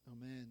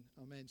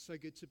Amen. So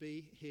good to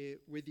be here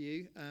with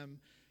you.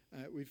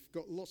 We've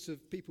got lots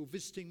of people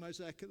visiting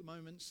Mosaic at the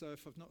moment, so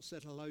if I've not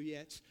said hello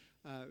yet,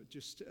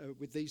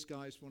 with these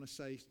guys, want to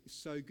say it's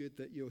so good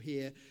that you're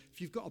here. If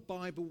you've got a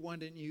Bible, why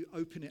don't you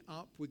open it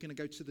up? We're going to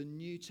go to the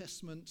New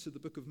Testament, to the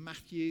book of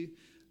Matthew.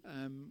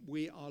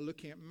 We are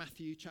looking at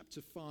Matthew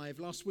chapter 5.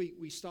 Last week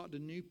we started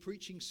a new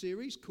preaching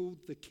series called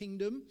The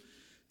Kingdom,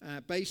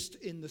 based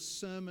in the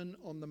Sermon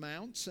on the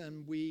Mount,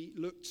 and we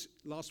looked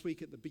last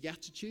week at the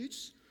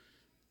Beatitudes.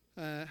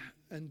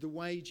 And the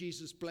way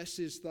Jesus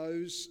blesses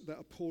those that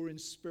are poor in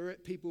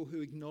spirit, people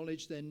who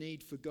acknowledge their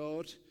need for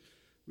God.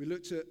 We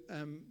looked at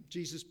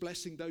Jesus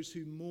blessing those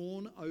who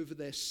mourn over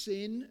their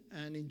sin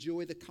and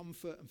enjoy the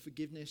comfort and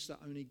forgiveness that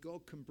only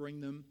God can bring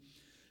them.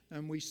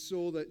 And we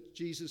saw that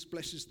Jesus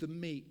blesses the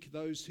meek,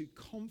 those who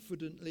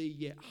confidently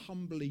yet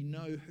humbly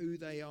know who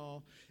they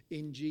are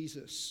in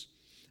Jesus.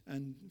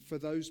 And for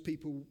those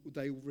people,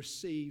 they will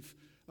receive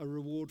a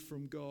reward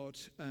from God,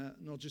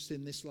 not just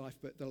in this life,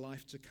 but the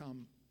life to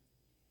come.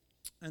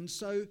 And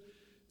so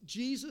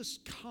Jesus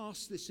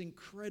casts this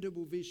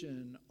incredible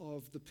vision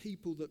of the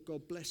people that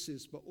God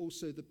blesses, but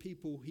also the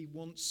people he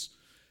wants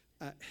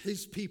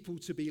his people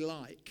to be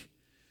like.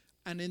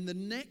 And in the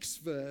next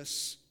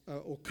verse,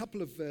 or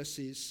couple of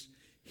verses,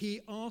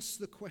 he asks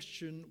the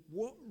question,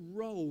 what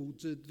role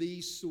do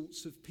these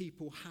sorts of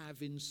people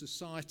have in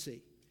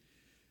society?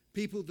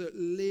 People that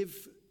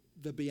live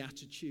the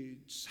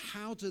Beatitudes,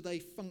 how do they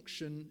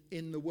function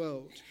in the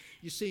world?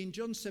 You see, in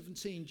John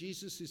 17,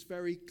 Jesus is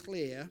very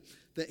clear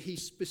that he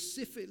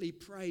specifically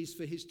prays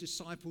for his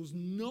disciples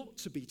not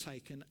to be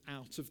taken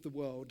out of the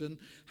world, and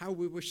how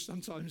we wish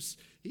sometimes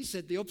he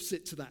said the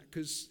opposite to that,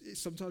 because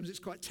sometimes it's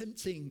quite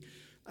tempting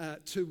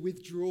to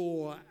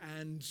withdraw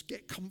and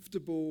get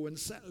comfortable and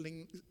settle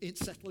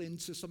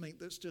into something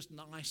that's just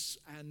nice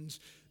and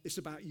it's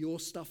about your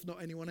stuff,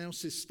 not anyone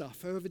else's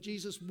stuff. However,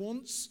 Jesus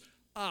wants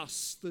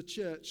us, the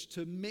church,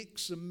 to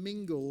mix and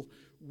mingle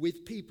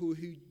with people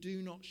who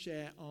do not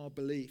share our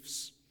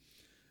beliefs.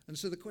 And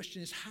so the question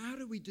is, how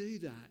do we do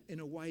that in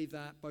a way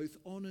that both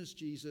honors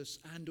Jesus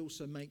and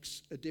also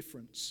makes a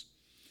difference?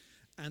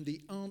 And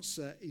the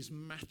answer is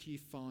Matthew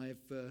 5,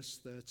 verse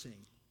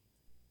 13.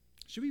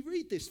 Should we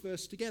read this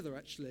verse together,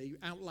 actually,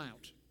 out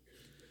loud?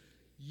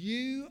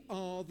 You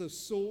are the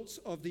salt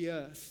of the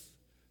earth,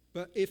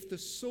 but if the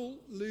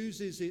salt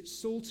loses its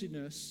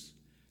saltiness,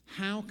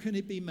 how can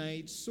it be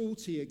made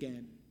salty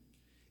again?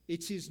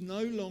 It is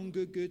no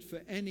longer good for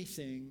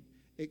anything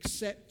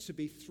except to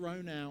be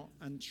thrown out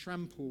and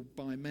trampled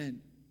by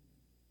men.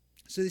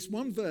 So this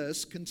one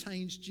verse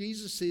contains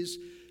Jesus'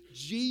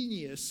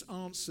 genius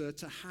answer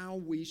to how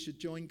we should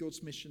join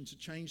God's mission to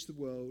change the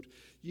world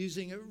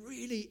using a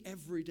really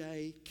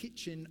everyday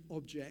kitchen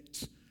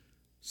object,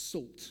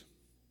 salt.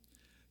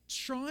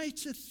 Try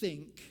to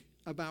think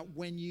about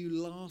when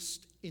you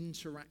last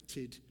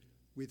interacted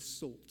with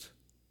salt.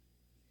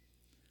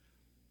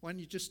 Why don't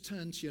you just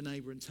turn to your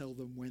neighbour and tell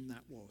them when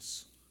that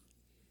was?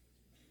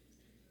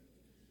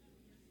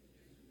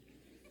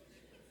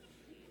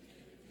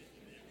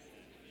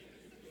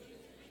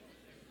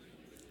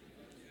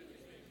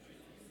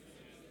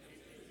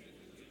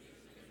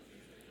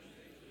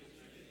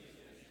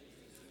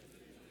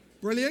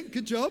 Brilliant,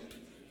 good job.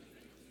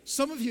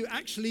 Some of you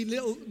actually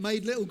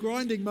made little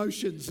grinding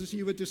motions as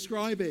you were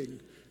describing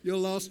your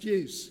last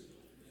use.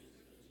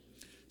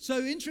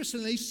 So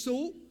interestingly,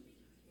 salt,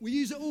 we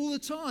use it all the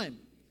time.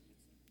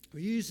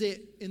 We use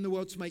it in the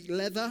world to make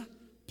leather,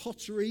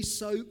 pottery,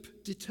 soap,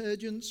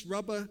 detergents,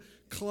 rubber,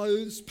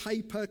 clothes,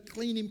 paper,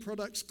 cleaning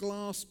products,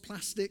 glass,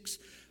 plastics,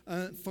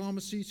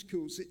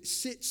 pharmaceuticals. It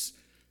sits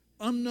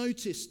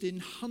unnoticed in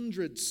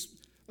hundreds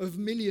of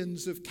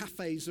millions of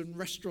cafes and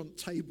restaurant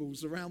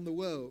tables around the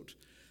world.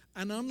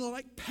 And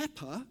unlike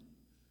pepper,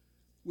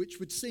 which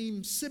would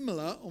seem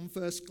similar on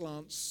first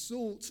glance,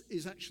 salt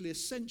is actually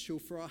essential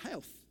for our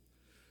health.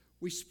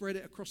 We spread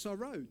it across our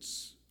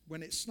roads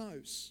when it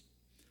snows.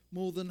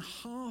 More than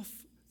half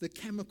the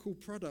chemical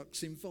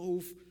products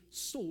involve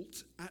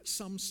salt at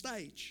some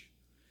stage.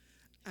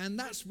 And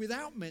that's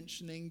without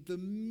mentioning the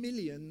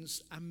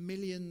millions and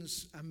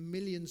millions and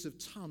millions of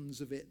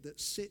tons of it that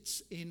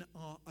sits in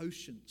our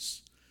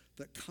oceans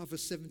that cover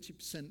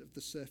 70% of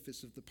the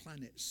surface of the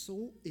planet.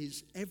 Salt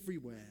is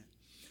everywhere.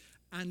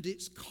 And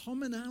its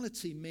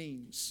commonality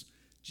means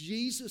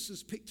Jesus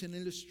has picked an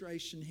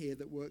illustration here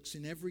that works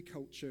in every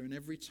culture and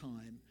every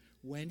time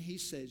when he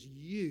says,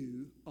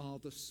 you are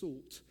the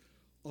salt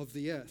of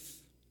the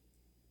earth.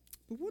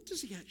 But what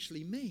does he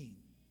actually mean?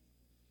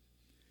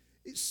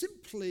 It's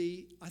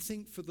simply, I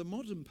think, for the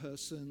modern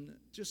person,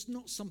 just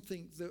not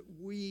something that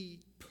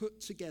we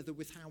put together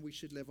with how we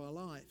should live our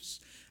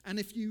lives. And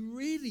if you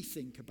really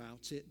think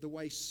about it, the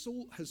way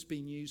salt has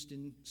been used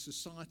in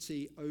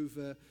society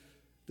over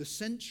the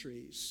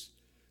centuries,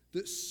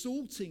 that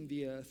salting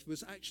the earth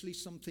was actually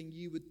something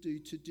you would do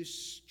to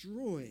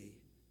destroy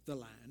the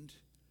land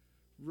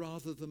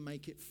rather than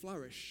make it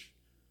flourish.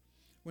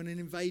 When an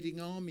invading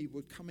army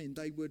would come in,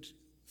 they would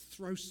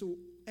throw salt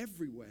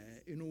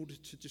everywhere in order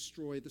to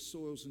destroy the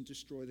soils and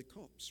destroy the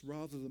crops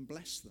rather than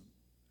bless them.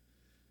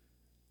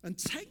 And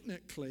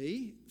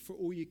technically, for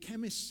all you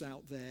chemists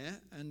out there,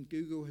 and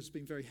Google has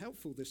been very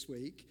helpful this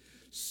week,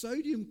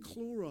 sodium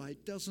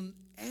chloride doesn't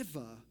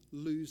ever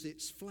lose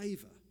its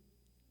flavor.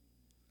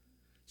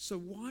 So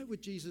why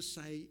would Jesus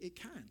say it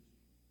can?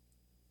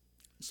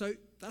 So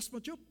that's my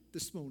job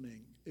this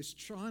morning, is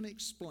try and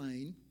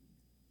explain,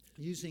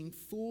 using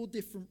 4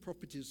 different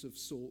properties of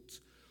salt,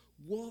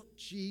 what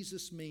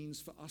Jesus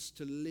means for us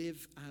to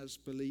live as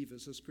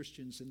believers, as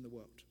Christians in the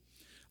world.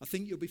 I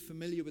think you'll be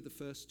familiar with the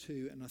first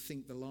 2, and I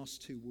think the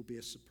last 2 will be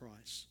a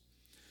surprise.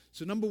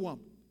 So number 1,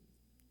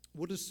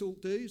 what does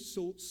salt do?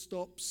 Salt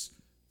stops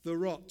the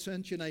rot.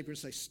 Turn to your neighbour and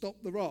say, stop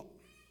the rot.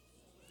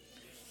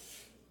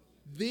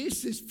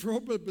 This is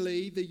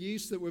probably the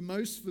use that we're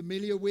most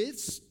familiar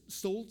with.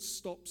 Salt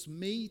stops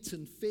meat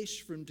and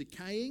fish from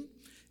decaying.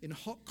 In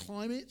hot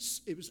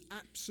climates, it was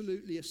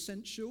absolutely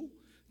essential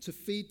to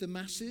feed the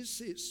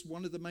masses. It's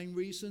one of the main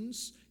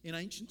reasons in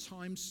ancient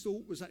times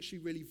salt was actually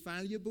really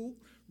valuable.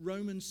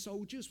 Roman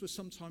soldiers were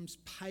sometimes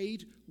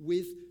paid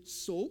with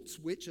salt,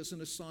 which, as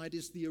an aside,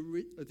 is the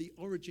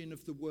origin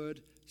of the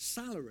word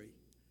salary.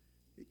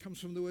 It comes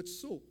from the word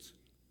salt.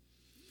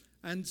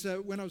 And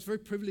when I was very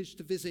privileged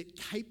to visit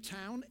Cape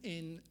Town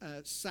in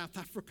South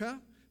Africa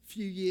a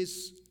few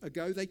years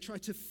ago, they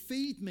tried to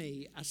feed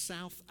me a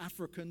South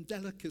African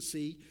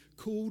delicacy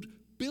called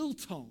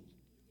biltong.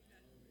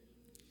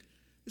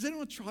 Has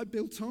anyone tried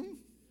biltong?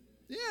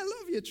 Yeah, a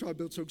lot of you have tried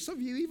biltong. Some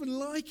of you even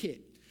like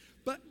it.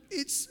 But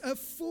it's a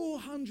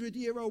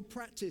 400-year-old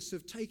practice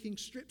of taking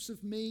strips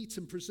of meat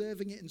and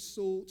preserving it in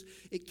salt.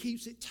 It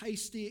keeps it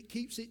tasty, it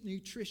keeps it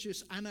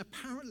nutritious, and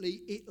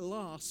apparently it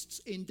lasts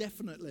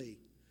indefinitely.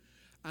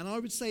 And I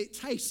would say it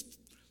tastes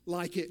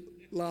like it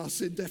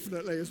lasts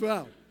indefinitely as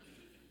well.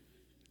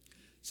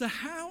 So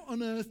how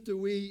on earth do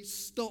we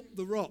stop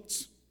the rot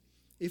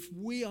if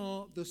we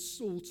are the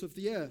salt of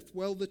the earth?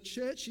 Well, the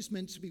church is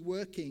meant to be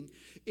working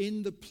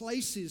in the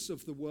places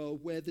of the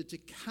world where the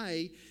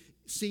decay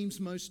seems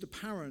most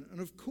apparent.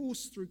 And of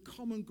course, through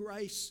common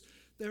grace,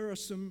 there are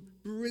some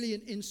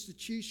brilliant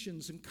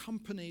institutions and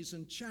companies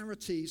and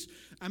charities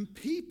and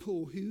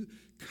people who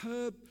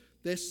curb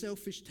their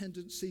selfish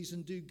tendencies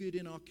and do good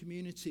in our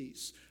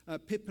communities.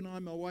 Pip and I,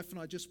 my wife and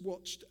I, just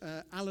watched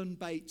Alan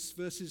Bates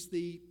versus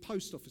the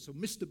post office, or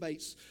Mr.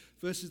 Bates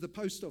versus the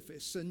post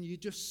office. And you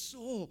just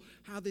saw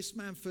how this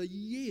man for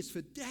years,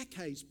 for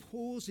decades,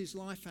 pours his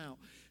life out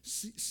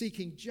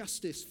seeking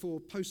justice for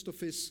post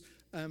office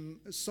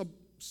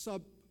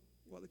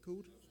what are they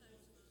called?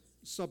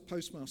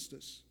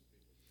 Sub-postmasters.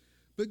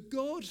 But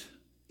God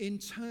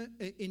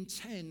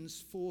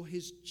intends for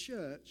his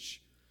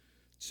church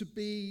to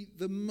be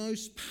the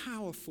most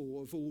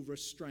powerful of all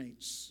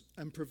restraints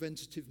and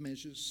preventative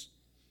measures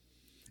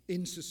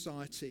in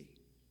society.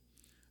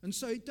 And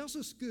so it does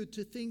us good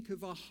to think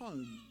of our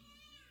home,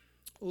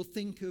 or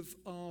think of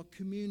our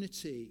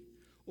community,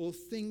 or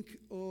think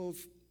of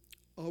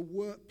our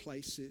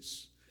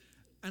workplaces,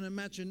 and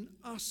imagine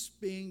us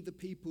being the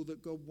people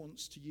that God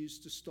wants to use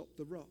to stop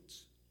the rot.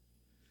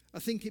 I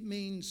think it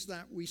means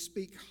that we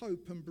speak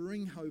hope and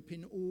bring hope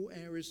in all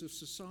areas of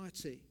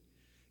society.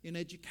 In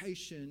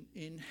education,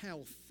 in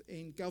health,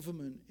 in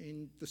government,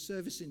 in the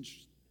service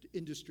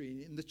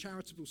industry, in the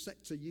charitable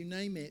sector, you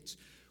name it,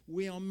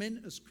 we are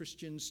meant as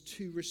Christians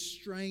to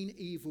restrain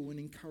evil and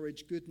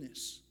encourage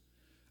goodness.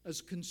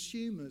 As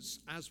consumers,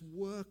 as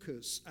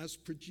workers, as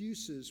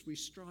producers, we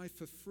strive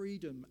for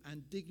freedom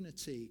and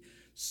dignity,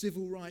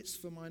 civil rights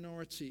for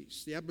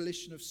minorities, the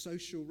abolition of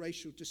social,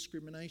 racial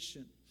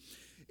discrimination.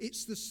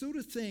 It's the sort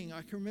of thing,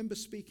 I can remember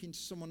speaking to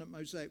someone at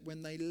Mosaic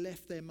when they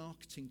left their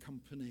marketing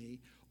company.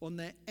 On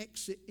their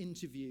exit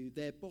interview,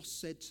 their boss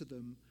said to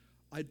them,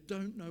 "I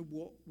don't know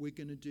what we're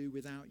going to do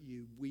without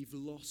you. We've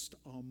lost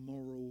our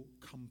moral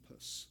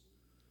compass."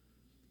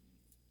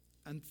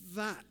 And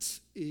that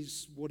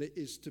is what it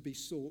is to be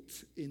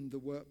salt in the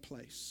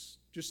workplace.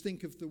 Just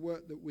think of the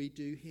work that we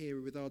do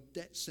here with our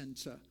debt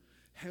centre,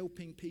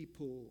 helping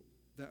people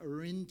that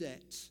are in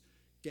debt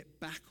get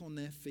back on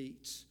their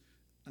feet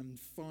and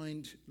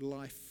find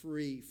life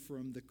free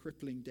from the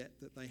crippling debt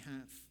that they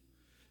have.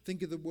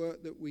 Think of the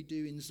work that we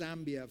do in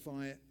Zambia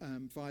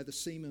via the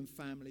Seaman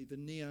family, the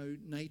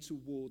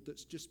neonatal ward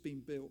that's just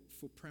been built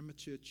for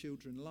premature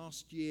children.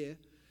 Last year,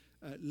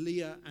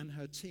 Leah and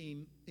her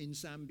team in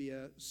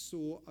Zambia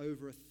saw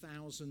over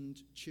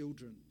 1,000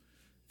 children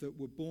that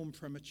were born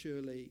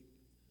prematurely.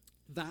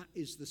 That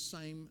is the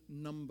same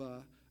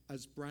number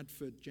as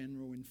Bradford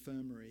General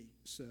Infirmary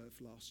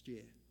served last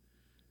year.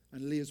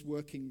 And Leah's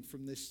working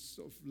from this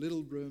sort of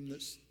little room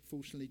that's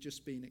fortunately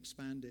just been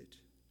expanded.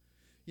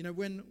 You know,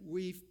 when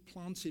we've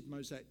planted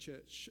Mosaic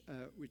Church,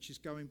 which is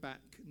going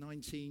back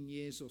 19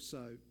 years or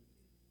so,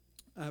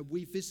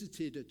 we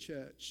visited a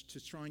church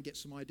to try and get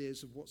some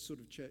ideas of what sort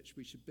of church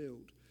we should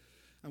build.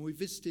 And we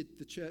visited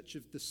the Church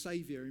of the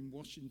Saviour in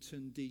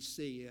Washington,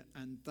 D.C.,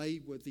 and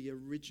they were the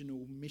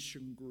original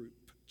mission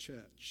group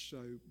church.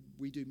 So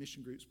we do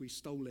mission groups. We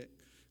stole it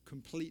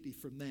completely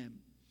from them.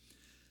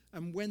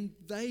 And when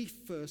they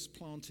first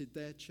planted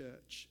their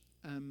church,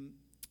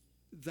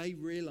 they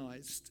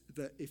realized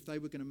that if they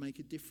were going to make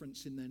a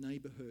difference in their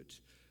neighborhood,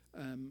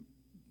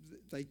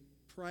 they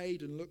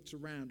prayed and looked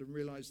around and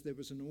realized there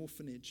was an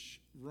orphanage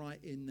right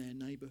in their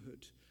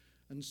neighborhood.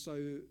 And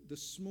so the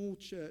small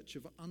church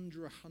of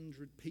under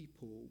 100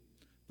 people,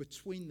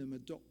 between them,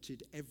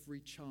 adopted every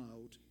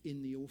child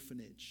in the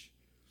orphanage.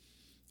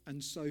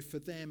 And so for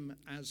them,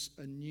 as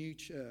a new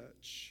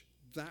church,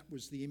 that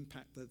was the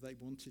impact that they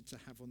wanted to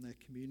have on their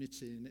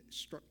community. And it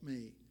struck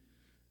me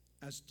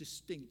as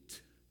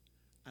distinct,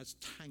 as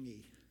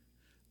tangy,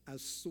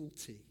 as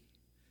salty.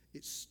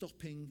 It's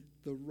stopping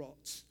the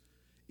rot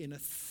in a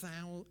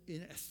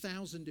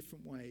thousand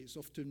different ways,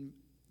 often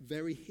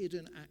very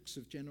hidden acts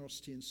of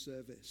generosity and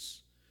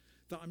service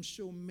that I'm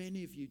sure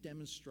many of you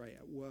demonstrate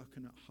at work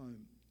and at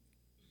home.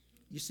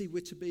 You see,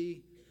 we're to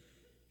be,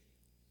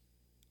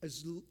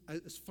 as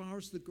far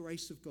as the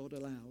grace of God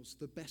allows,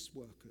 the best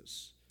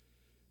workers,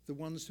 the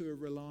ones who are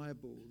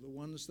reliable, the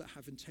ones that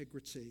have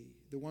integrity,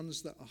 the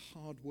ones that are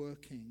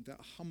hardworking, that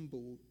are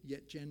humble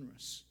yet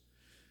generous.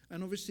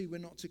 And obviously we're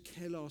not to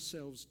kill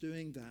ourselves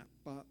doing that,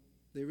 but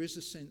there is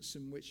a sense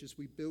in which as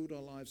we build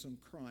our lives on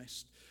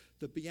Christ,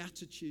 the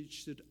Beatitudes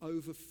should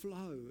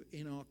overflow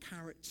in our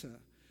character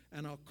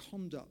and our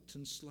conduct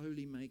and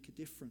slowly make a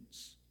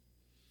difference.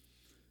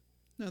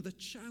 Now, the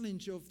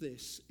challenge of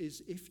this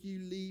is if you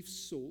leave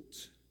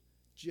salt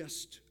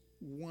just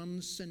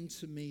 1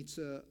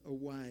 centimetre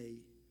away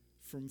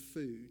from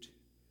food,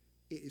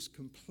 it is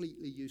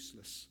completely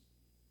useless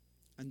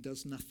and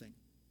does nothing.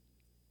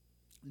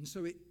 And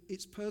so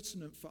it's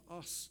pertinent for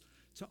us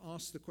to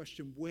ask the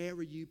question, where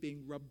are you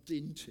being rubbed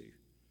into?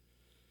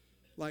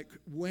 Like,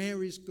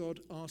 where is God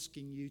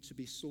asking you to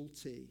be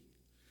salty?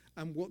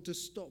 And what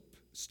does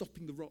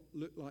stopping the rot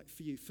look like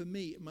for you? For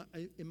me,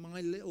 in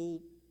my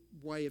little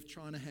way of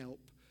trying to help,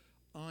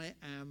 I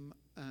am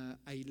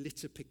a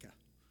litter picker.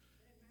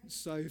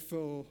 So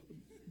for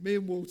me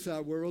and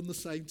Walter, we're on the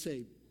same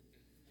team.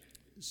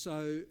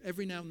 So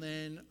every now and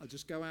then, I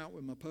just go out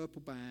with my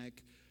purple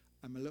bag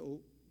and my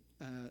little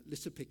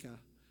litter picker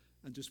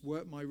and just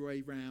work my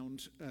way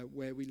around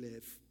where we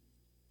live.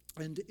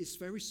 And it's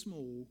very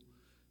small,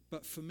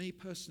 but for me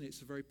personally,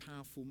 it's a very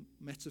powerful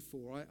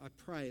metaphor. I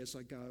pray as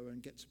I go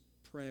and get to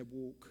prayer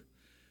walk,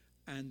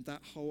 and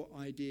that whole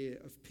idea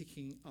of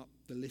picking up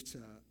the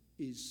litter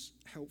is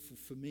helpful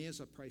for me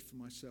as I pray for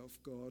myself.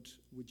 God,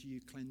 would you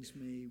cleanse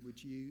me?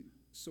 Would you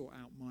sort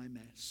out my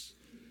mess?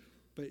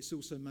 But it's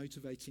also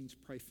motivating to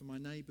pray for my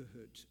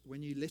neighborhood.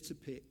 When you litter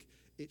pick,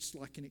 it's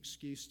like an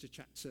excuse to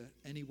chat to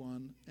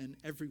anyone and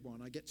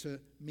everyone. I get to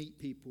meet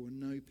people and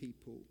know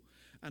people.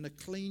 And a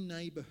clean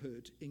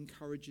neighborhood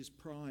encourages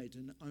pride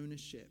and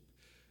ownership.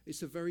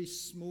 It's a very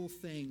small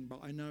thing,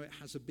 but I know it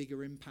has a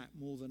bigger impact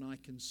more than I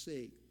can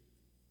see.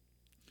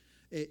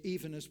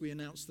 Even as we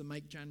announce the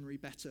Make January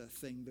Better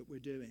thing that we're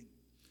doing,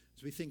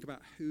 as we think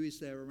about who is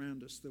there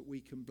around us that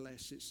we can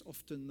bless, it's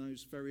often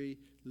those very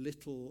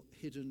little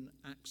hidden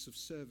acts of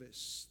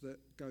service that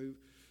go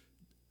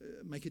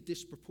make a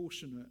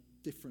disproportionate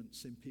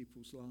difference in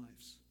people's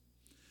lives.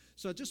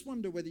 So I just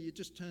wonder whether you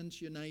just turn to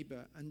your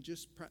neighbour and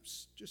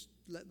perhaps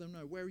let them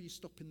know, where are you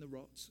stopping the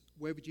rot?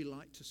 Where would you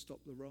like to stop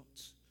the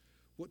rot?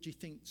 What do you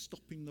think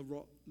stopping the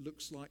rot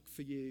looks like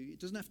for you? It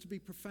doesn't have to be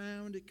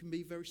profound. It can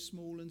be very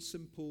small and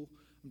simple.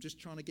 I'm just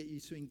trying to get you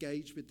to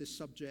engage with this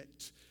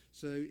subject.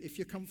 So if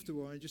you're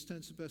comfortable, I just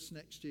turn to the person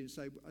next to you and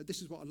say,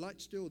 this is what I'd like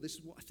to do, or this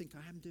is what I think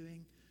I am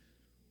doing.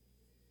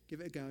 Give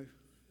it a go.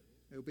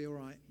 It'll be all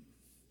right.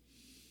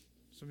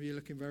 Some of you are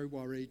looking very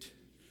worried.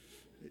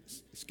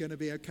 It's going to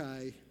be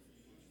okay.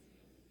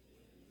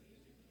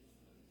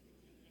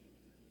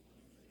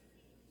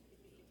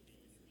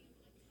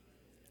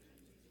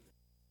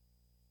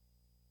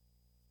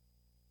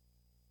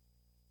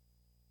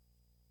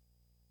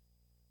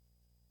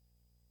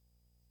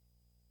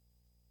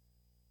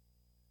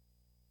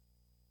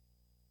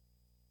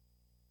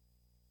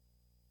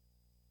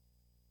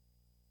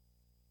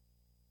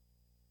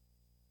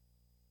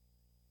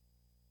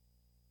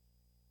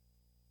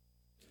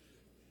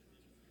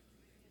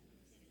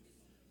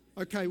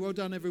 Okay, well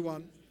done,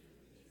 everyone.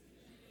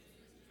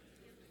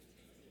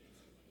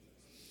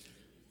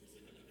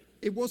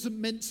 It wasn't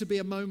meant to be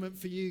a moment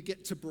for you to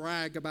get to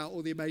brag about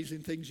all the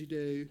amazing things you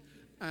do.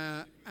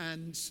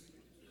 And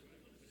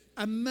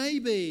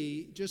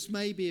maybe, just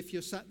maybe, if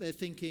you're sat there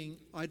thinking,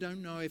 I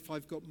don't know if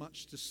I've got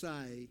much to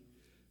say,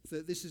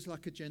 that this is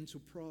like a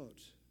gentle prod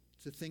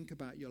to think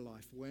about your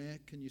life. Where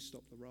can you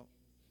stop the rot?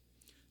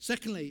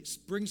 Secondly, it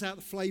brings out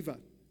the flavour.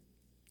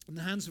 In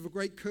the hands of a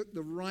great cook,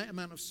 the right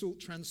amount of salt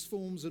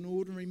transforms an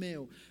ordinary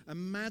meal.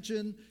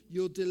 Imagine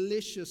your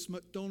delicious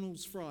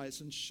McDonald's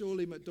fries, and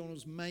surely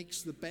McDonald's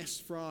makes the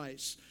best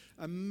fries.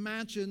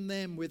 Imagine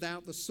them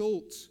without the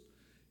salt.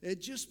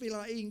 It'd just be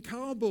like eating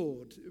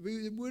cardboard.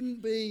 It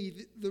wouldn't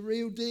be the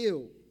real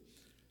deal.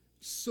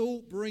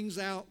 Salt brings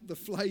out the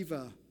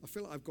flavour. I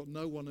feel like I've got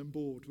no one on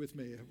board with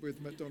me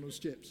with McDonald's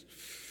chips.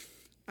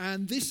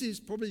 And this is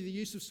probably the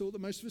use of salt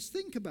that most of us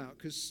think about,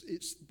 because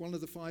it's one of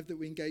the 5 that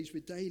we engage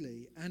with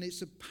daily. And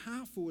it's a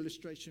powerful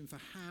illustration for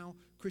how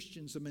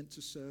Christians are meant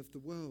to serve the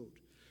world.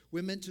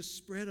 We're meant to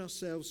spread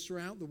ourselves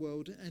throughout the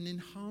world and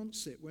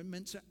enhance it. We're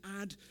meant to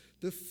add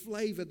the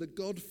flavor, the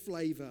God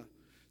flavor,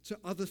 to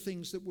other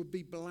things that would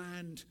be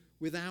bland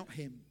without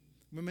him.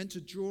 We're meant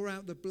to draw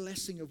out the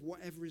blessing of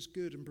whatever is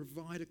good and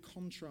provide a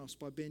contrast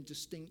by being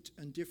distinct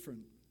and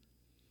different.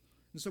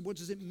 And so what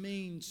does it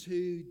mean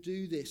to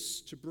do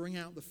this, to bring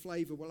out the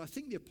flavor? Well, I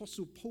think the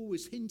Apostle Paul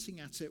is hinting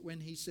at it when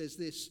he says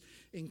this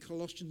in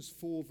Colossians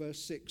 4, verse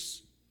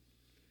 6.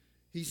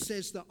 He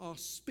says that our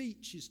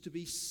speech is to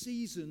be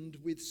seasoned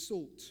with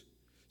salt,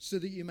 so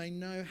that you may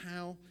know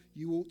how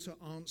you ought to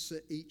answer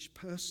each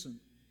person.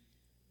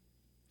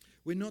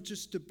 We're not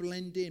just to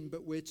blend in,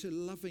 but we're to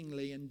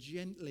lovingly and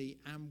gently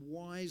and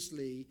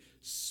wisely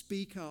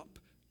speak up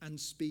and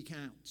speak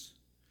out.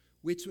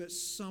 We're to, at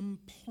some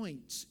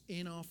point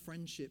in our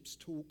friendships,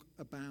 talk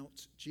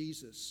about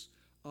Jesus,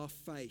 our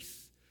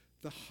faith,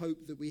 the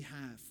hope that we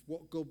have,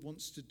 what God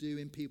wants to do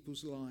in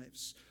people's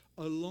lives,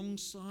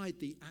 alongside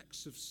the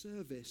acts of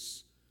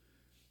service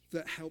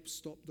that help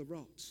stop the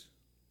rot.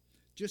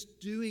 Just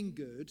doing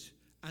good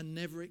and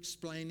never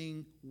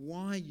explaining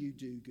why you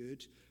do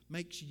good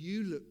makes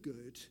you look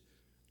good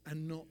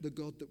and not the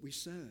God that we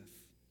serve.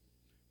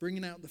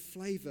 Bringing out the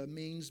flavor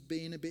means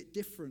being a bit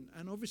different.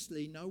 And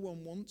obviously, no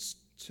one wants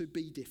to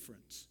be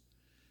different.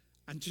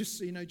 And just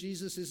so you know,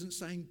 Jesus isn't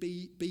saying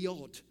be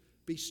odd,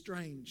 be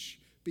strange,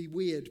 be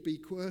weird, be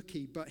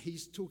quirky, but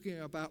he's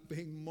talking about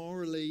being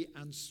morally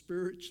and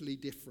spiritually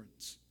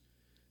different,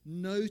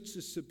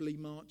 noticeably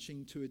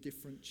marching to a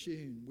different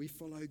tune. We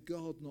follow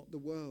God, not the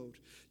world.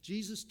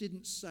 Jesus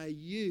didn't say,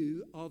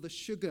 you are the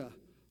sugar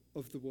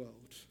of the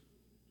world.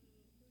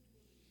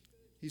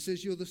 He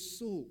says, you're the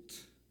salt.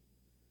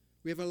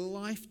 We have a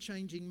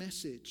life-changing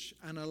message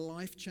and a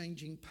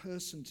life-changing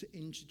person to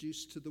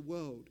introduce to the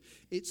world.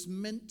 It's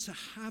meant to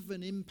have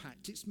an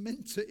impact. It's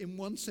meant to, in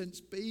one sense,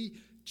 be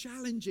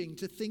challenging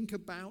to think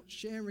about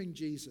sharing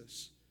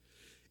Jesus.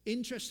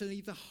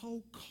 Interestingly, the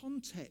whole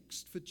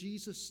context for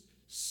Jesus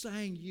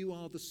saying you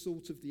are the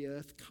salt of the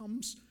earth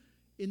comes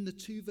in the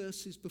 2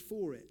 verses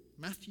before it.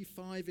 Matthew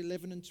 5,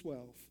 11 and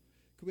 12.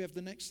 Could we have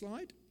the next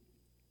slide?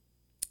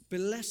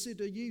 Blessed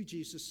are you,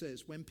 Jesus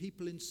says, when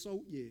people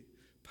insult you,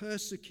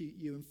 persecute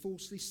you, and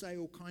falsely say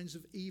all kinds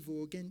of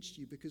evil against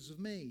you because of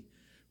me.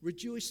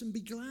 Rejoice and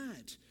be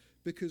glad,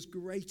 because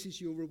great is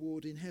your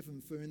reward in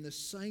heaven, for in the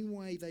same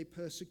way they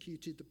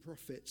persecuted the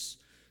prophets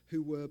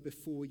who were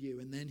before you.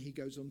 And then he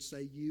goes on to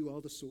say, you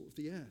are the salt of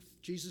the earth.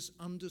 Jesus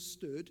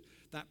understood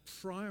that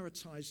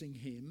prioritizing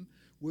him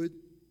would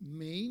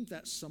mean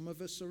that some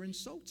of us are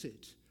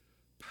insulted,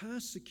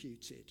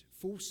 persecuted,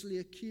 falsely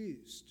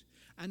accused.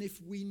 And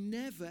if we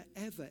never,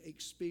 ever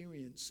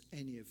experience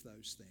any of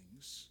those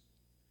things,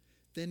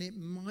 then it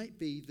might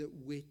be that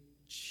we're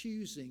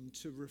choosing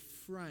to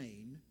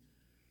refrain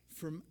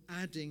from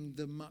adding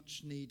the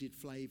much needed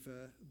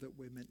flavor that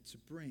we're meant to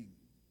bring.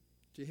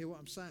 Do you hear what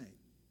I'm saying?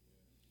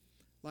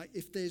 Like,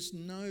 if there's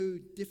no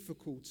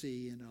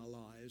difficulty in our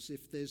lives,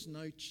 if there's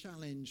no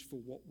challenge for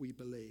what we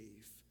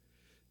believe,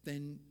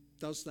 then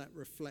does that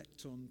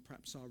reflect on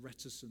perhaps our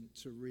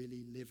reticence to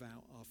really live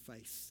out our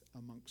faith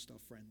amongst our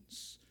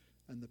friends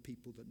and the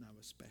people that know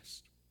us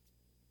best?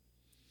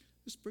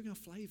 Let's bring our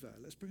flavor.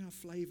 Let's bring our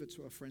flavor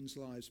to our friends'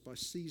 lives by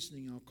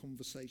seasoning our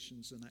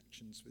conversations and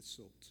actions with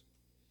salt.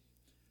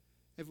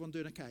 Everyone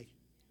doing okay?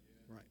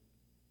 Yeah. Right.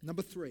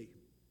 Number 3,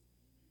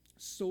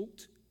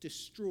 salt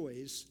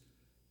destroys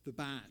the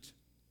bad.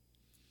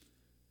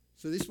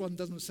 So this one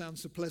doesn't sound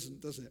so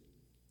pleasant, does it?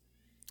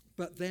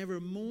 But there are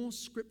more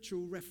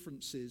scriptural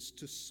references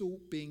to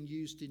salt being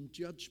used in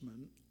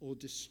judgment or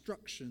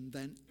destruction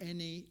than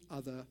any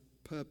other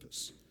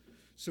purpose.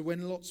 So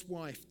when Lot's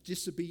wife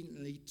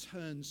disobediently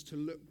turns to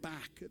look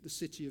back at the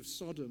city of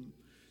Sodom,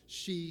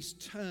 she's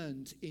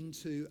turned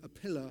into a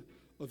pillar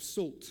of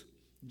salt.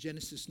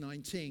 Genesis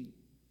 19.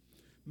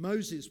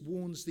 Moses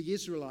warns the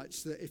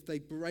Israelites that if they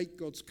break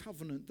God's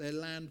covenant, their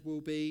land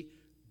will be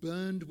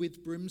burned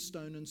with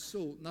brimstone and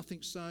salt,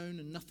 nothing sown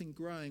and nothing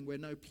growing, where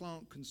no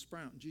plant can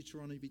sprout.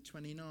 Deuteronomy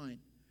 29.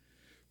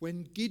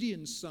 When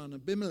Gideon's son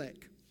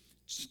Abimelech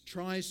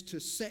tries to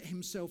set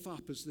himself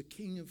up as the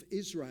king of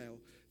Israel,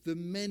 the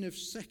men of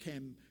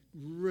Shechem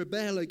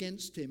rebel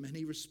against him, and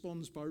he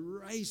responds by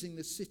razing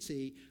the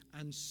city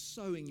and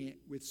sowing it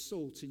with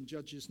salt in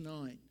Judges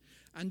 9.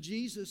 And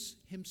Jesus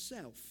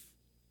himself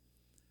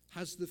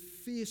has the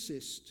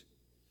fiercest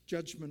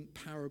judgment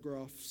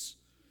paragraphs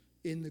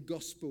in the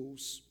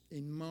Gospels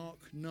in Mark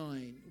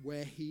 9,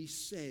 where he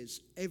says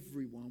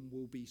everyone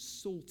will be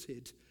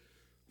salted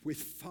with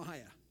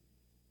fire.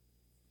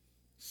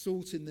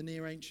 Salt in the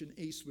Near Ancient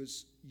East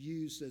was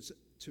used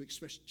to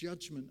express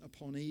judgment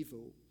upon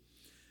evil.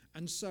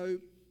 And so,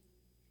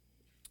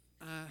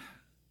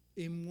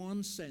 in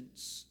one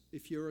sense,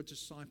 if you're a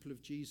disciple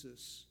of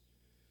Jesus,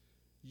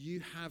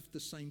 you have the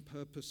same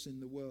purpose in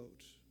the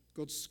world.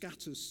 God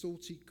scatters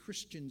salty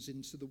Christians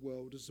into the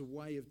world as a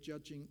way of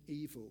judging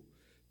evil,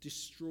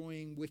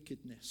 destroying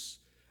wickedness,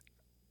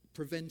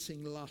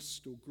 preventing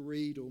lust or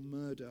greed or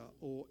murder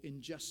or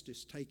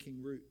injustice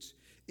taking root.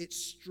 It's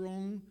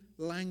strong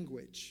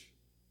language,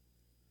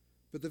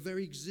 But the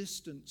very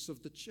existence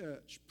of the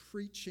church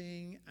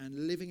preaching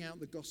and living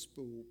out the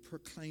gospel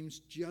proclaims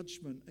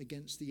judgment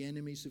against the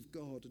enemies of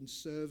God and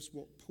serves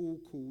what Paul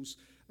calls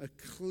a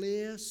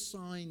clear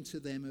sign to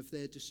them of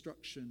their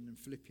destruction in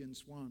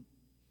Philippians 1.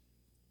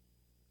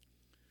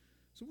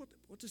 So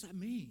what does that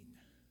mean?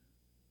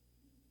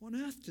 What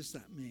on earth does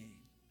that mean?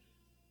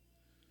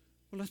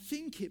 Well, I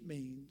think it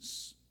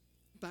means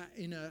that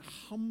in a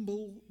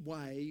humble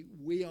way,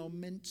 we are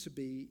meant to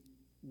be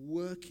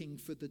working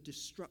for the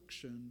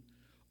destruction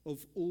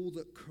of all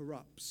that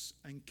corrupts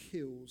and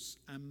kills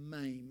and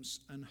maims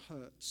and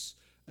hurts,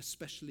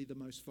 especially the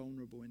most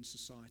vulnerable in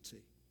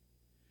society.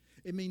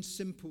 It means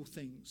simple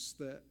things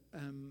that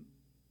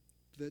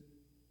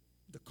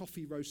the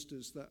coffee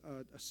roasters that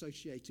are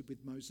associated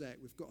with Mosaic,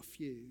 we've got a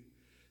few,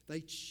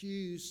 they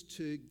choose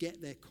to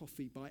get their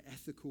coffee by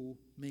ethical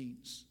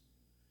means.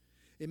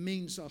 It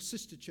means our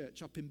sister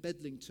church up in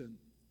Bedlington,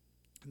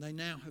 and they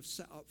now have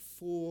set up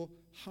 4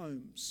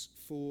 homes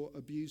for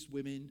abused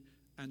women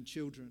and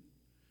children.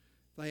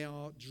 They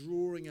are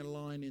drawing a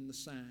line in the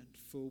sand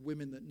for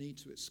women that need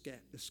to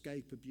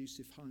escape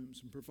abusive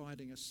homes and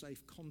providing a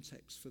safe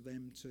context for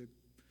them to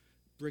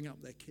bring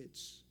up their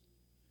kids.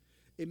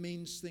 It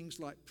means things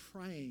like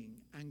praying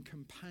and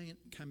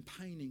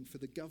campaigning for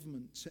the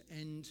government to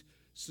end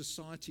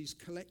society's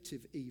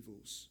collective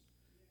evils,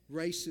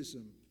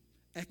 racism,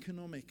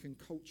 economic and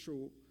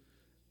cultural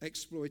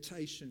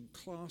exploitation,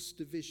 class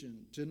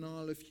division,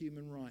 denial of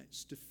human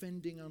rights,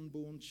 defending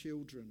unborn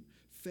children,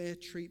 fair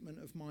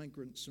treatment of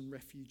migrants and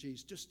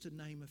refugees, just to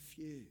name a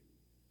few.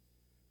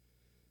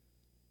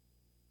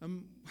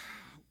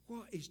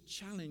 What is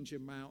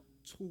challenging about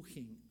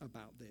talking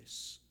about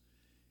this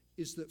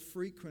is that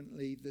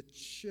frequently the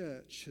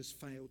church has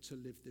failed to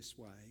live this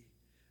way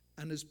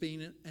and has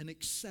been an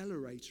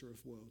accelerator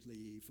of worldly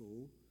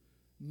evil,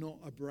 not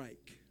a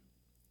brake.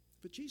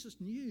 But Jesus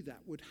knew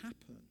that would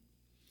happen.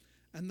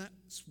 And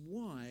that's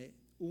why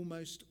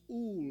almost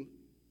all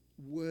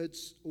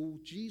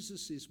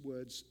Jesus'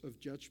 words of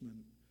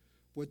judgment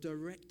were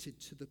directed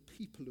to the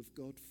people of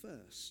God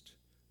first,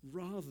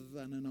 rather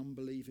than an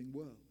unbelieving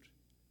world.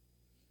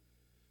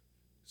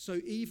 So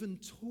even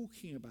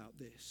talking about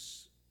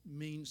this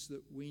means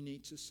that we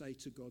need to say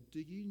to God,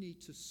 do you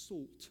need to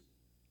salt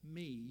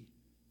me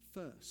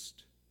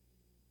first,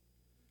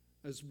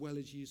 as well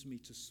as use me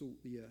to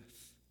salt the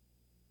earth?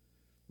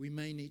 We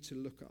may need to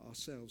look at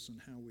ourselves and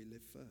how we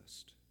live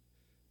first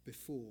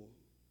before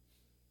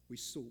we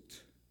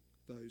salt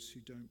those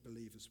who don't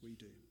believe as we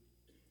do.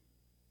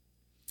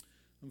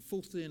 And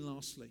fourthly and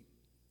lastly,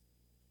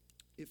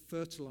 it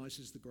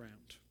fertilizes the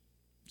ground.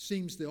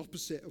 Seems the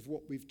opposite of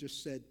what we've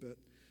just said, but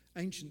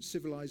ancient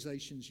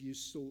civilizations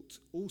used salt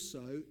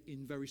also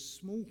in very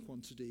small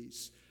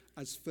quantities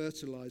as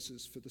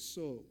fertilizers for the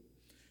soil.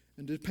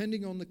 And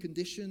depending on the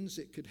conditions,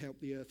 it could help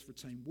the earth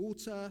retain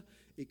water,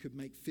 it could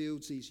make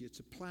fields easier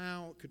to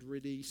plow, it could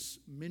release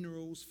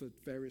minerals for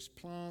various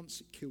plants,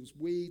 it kills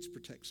weeds,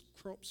 protects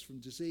crops from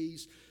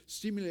disease,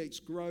 stimulates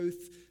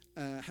growth,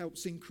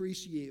 helps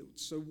increase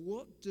yields. So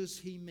what does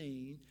he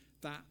mean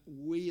that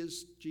we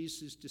as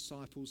Jesus'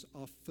 disciples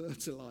are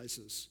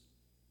fertilizers?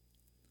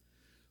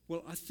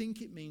 Well, I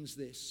think it means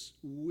this.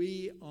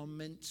 We are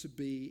meant to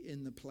be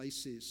in the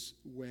places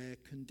where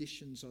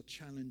conditions are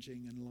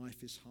challenging and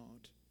life is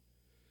hard.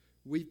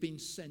 We've been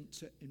sent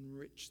to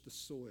enrich the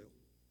soil,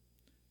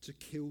 to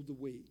kill the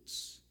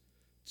weeds,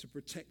 to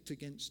protect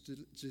against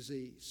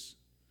disease.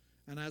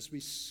 And as we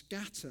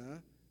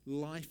scatter,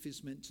 life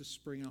is meant to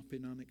spring up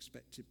in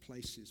unexpected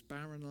places.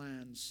 Barren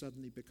lands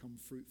suddenly become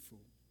fruitful.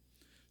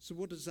 So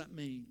what does that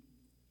mean?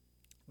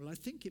 Well, I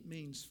think it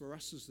means for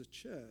us as the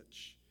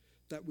church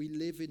that we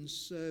live and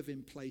serve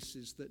in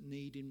places that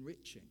need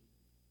enriching.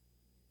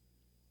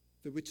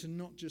 That we're to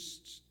not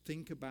just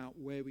think about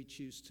where we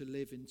choose to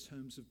live in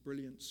terms of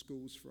brilliant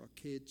schools for our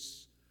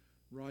kids,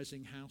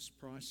 rising house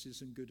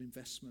prices and good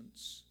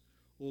investments,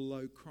 or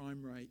low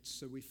crime rates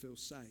so we feel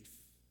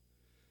safe.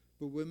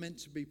 But we're meant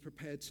to be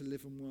prepared to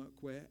live and work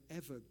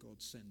wherever God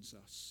sends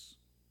us,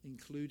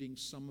 including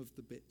some of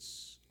the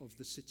bits of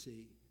the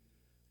city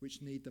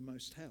which need the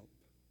most help.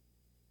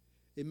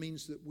 It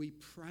means that we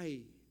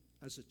pray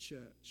as a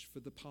church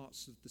for the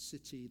parts of the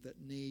city that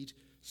need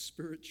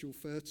spiritual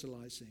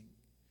fertilizing.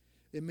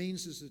 It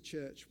means as a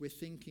church we're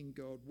thinking,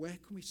 God, where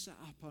can we set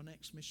up our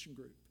next mission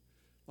group?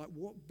 Like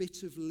what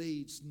bit of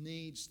Leeds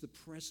needs the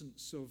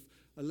presence of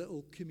a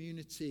little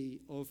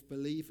community of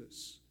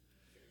believers?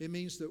 It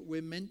means that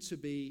we're meant to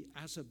be,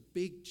 as a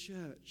big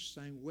church,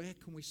 saying, where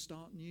can we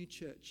start new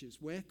churches?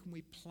 Where can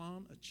we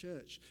plant a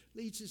church?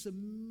 Leeds is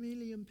 1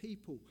 million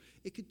people.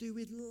 It could do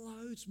with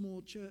loads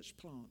more church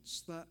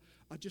plants that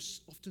are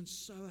just often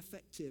so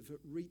effective at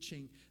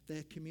reaching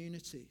their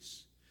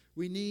communities.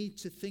 We need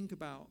to think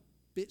about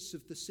bits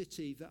of the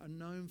city that are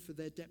known for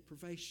their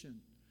deprivation.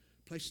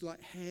 Places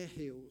like Hare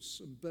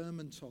Hills and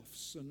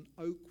Bermontoffs and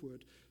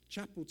Oakwood,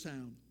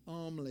 Chapeltown,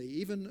 Armley,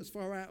 even as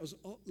far out as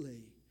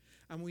Otley.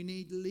 And we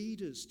need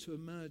leaders to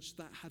emerge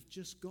that have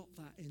just got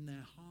that in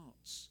their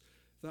hearts,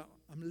 that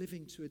I'm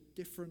living to a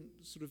different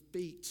sort of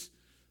beat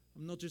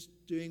I'm not just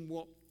doing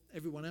what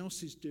everyone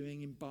else is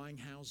doing in buying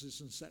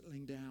houses and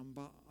settling down,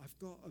 but I've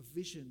got a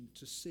vision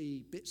to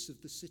see bits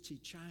of the city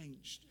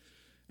changed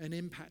and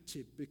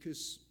impacted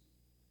because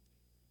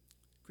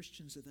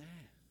Christians are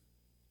there.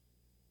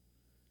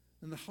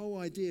 And the whole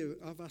idea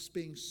of us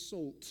being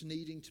salt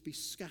needing to be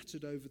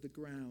scattered over the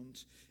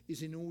ground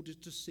is in order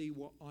to see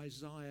what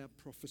Isaiah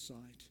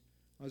prophesied.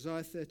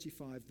 Isaiah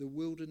 35, the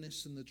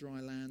wilderness and the dry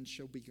land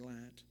shall be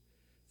glad.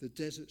 The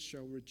desert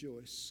shall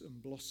rejoice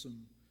and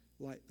blossom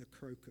like the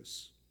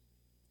crocus.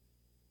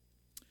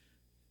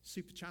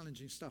 Super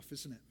challenging stuff,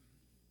 isn't it?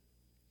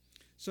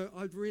 So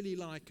I'd really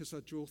like, as I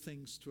draw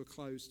things to a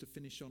close, to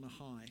finish on a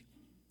high.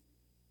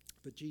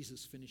 But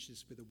Jesus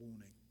finishes with a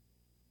warning.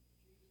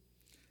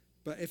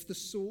 But if the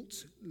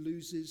salt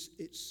loses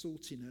its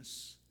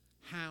saltiness,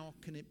 how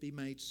can it be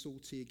made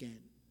salty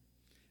again?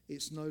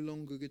 It's no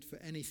longer good for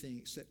anything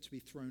except to be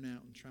thrown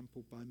out and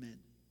trampled by men.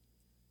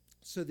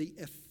 So the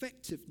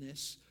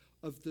effectiveness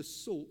of the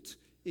salt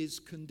is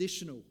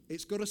conditional.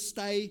 It's got to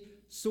stay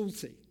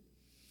salty.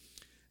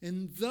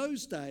 In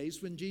those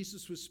days when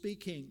Jesus was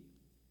speaking,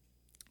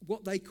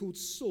 what they called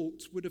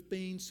salt would have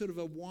been sort of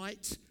a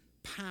white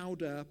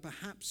powder,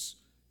 perhaps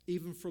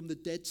even from the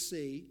Dead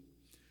Sea,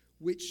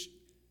 which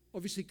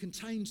obviously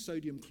contained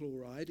sodium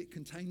chloride, it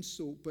contained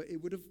salt, but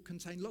it would have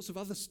contained lots of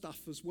other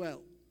stuff as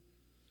well.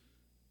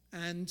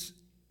 And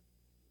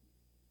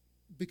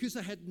because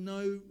they had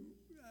no,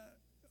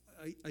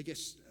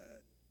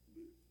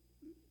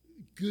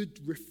 good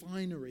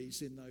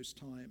refineries in those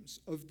times,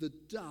 of the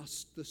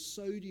dust, the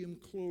sodium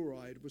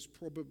chloride was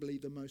probably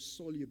the most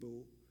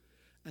soluble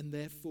and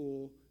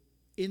therefore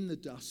in the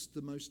dust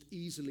the most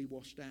easily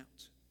washed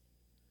out.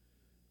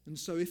 And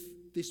so if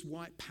this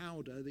white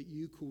powder that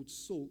you called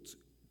salt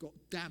got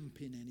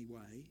damp in any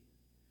way,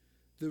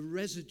 the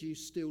residue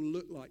still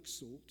looked like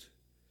salt.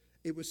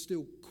 It was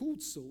still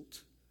called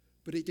salt,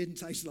 but it didn't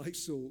taste like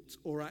salt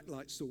or act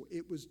like salt.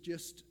 It was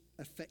just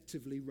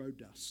effectively road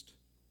dust.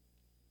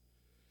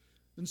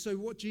 And so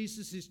what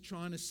Jesus is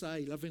trying to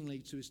say lovingly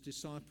to his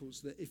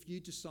disciples, that if you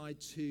decide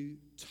to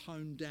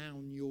tone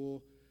down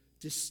your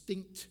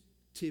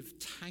distinctive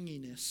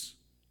tanginess,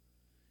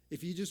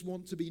 if you just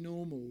want to be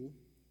normal,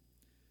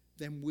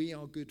 then we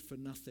are good for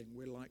nothing.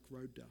 We're like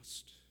road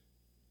dust.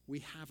 We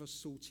have a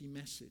salty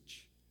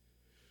message.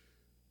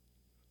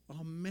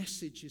 Our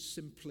message is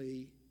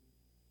simply,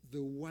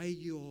 the way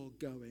you're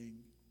going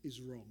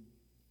is wrong.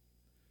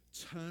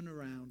 Turn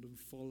around and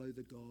follow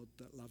the God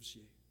that loves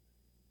you.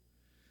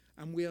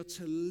 And we are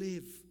to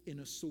live in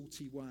a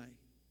salty way.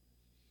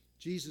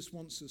 Jesus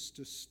wants us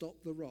to stop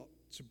the rot,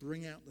 to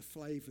bring out the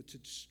flavor, to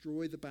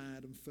destroy the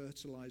bad and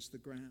fertilize the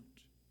ground.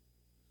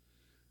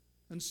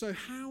 And so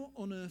how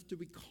on earth do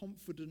we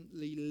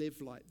confidently live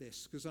like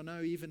this? Because I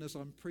know even as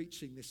I'm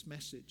preaching this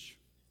message,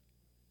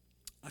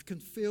 I can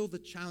feel the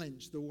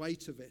challenge, the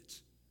weight of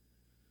it.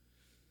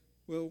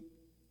 Well,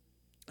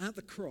 at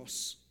the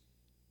cross,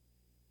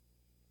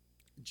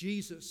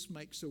 Jesus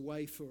makes a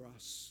way for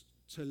us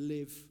to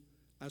live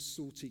as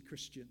salty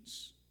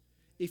Christians.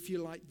 If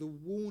you like, the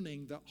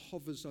warning that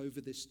hovers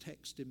over this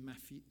text in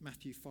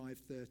Matthew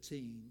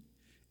 5:13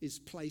 is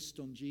placed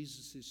on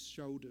Jesus'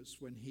 shoulders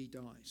when he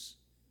dies.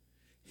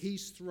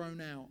 He's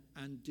thrown out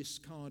and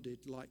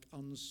discarded like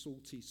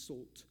unsalty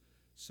salt,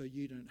 so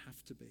you don't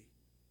have to be.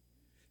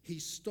 He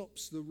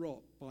stops the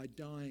rot by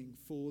dying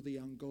for the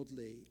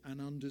ungodly and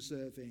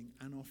undeserving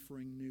and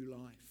offering new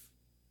life.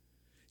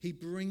 He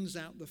brings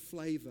out the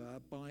flavor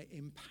by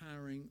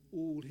empowering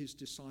all his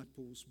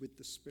disciples with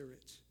the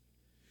Spirit.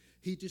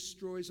 He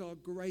destroys our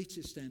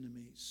greatest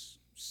enemies,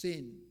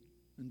 sin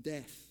and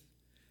death,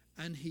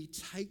 and he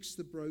takes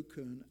the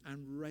broken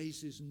and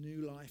raises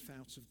new life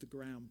out of the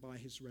ground by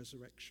his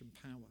resurrection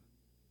power.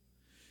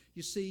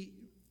 You see,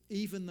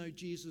 even though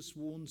Jesus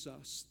warns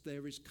us,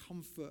 there is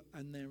comfort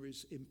and there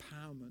is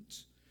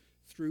empowerment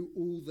through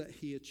all that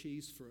he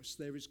achieves for us.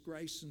 There is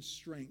grace and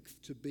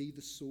strength to be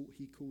the salt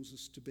he calls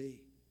us to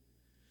be.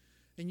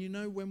 And you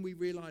know, when we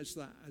realize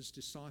that as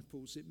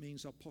disciples, it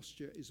means our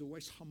posture is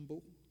always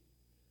humble,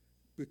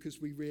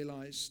 because we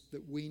realize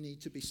that we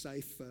need to be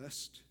safe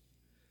first.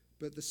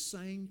 But at the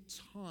same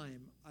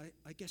time,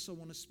 I guess I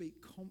want to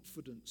speak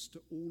confidence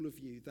to all of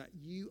you that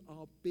you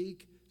are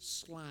big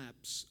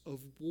slabs of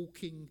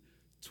walking,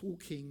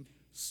 talking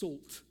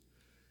salt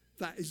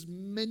that is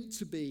meant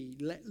to be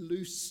let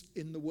loose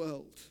in the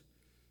world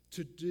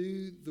to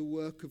do the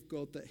work of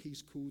God that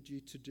he's called you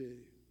to do.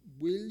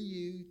 Will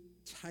you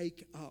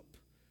take up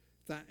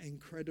that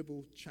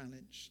incredible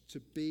challenge to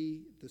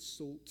be the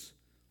salt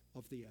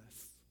of the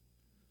earth?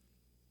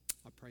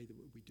 I pray that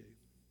we do.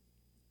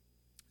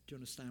 Do you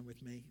want to stand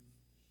with me?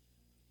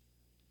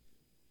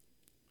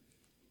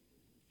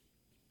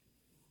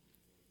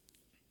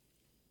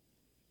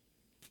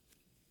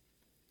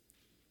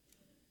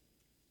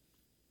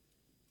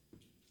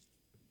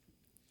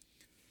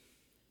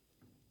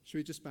 Should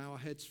we just bow our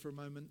heads for a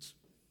moment?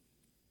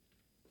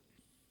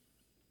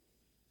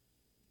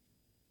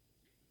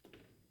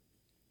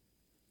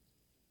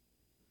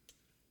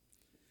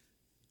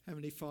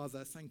 Heavenly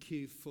Father, thank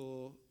you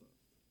for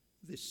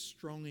this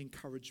strong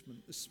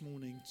encouragement this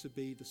morning to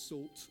be the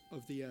salt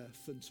of the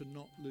earth and to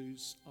not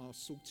lose our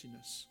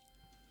saltiness.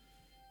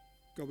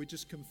 God, we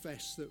just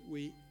confess that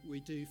we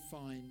do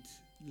find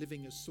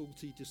living as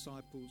salty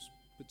disciples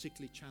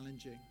particularly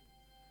challenging.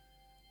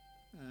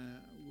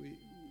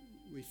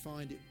 We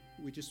find it,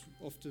 we just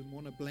often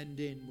want to blend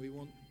in.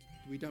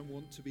 We don't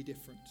want to be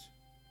different.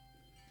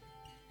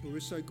 But we're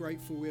so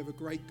grateful we have a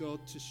great God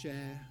to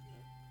share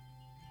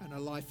and a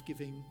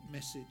life-giving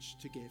message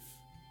to give.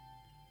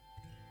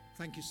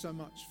 Thank you so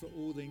much for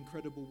all the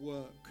incredible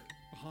work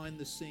behind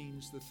the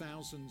scenes, the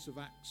thousands of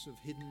acts of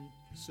hidden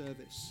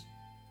service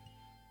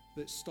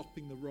that's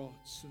stopping the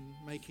rots and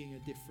making a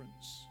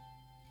difference.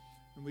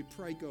 And we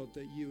pray, God,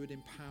 that you would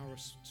empower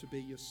us to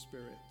be your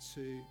Spirit,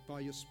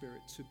 by your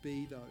Spirit, to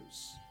be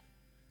those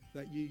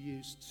that you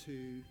use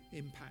to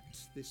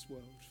impact this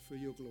world for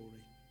your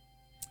glory.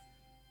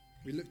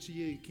 We look to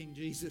you, King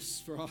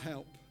Jesus, for our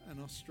help and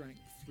our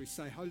strength. We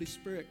say, Holy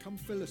Spirit, come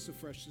fill us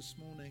afresh this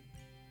morning.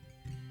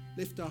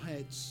 Lift our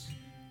heads.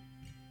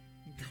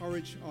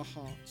 Encourage our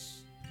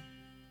hearts.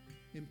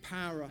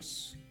 Empower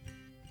us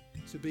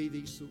to be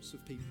these sorts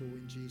of people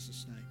in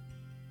Jesus' name.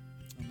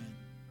 Amen.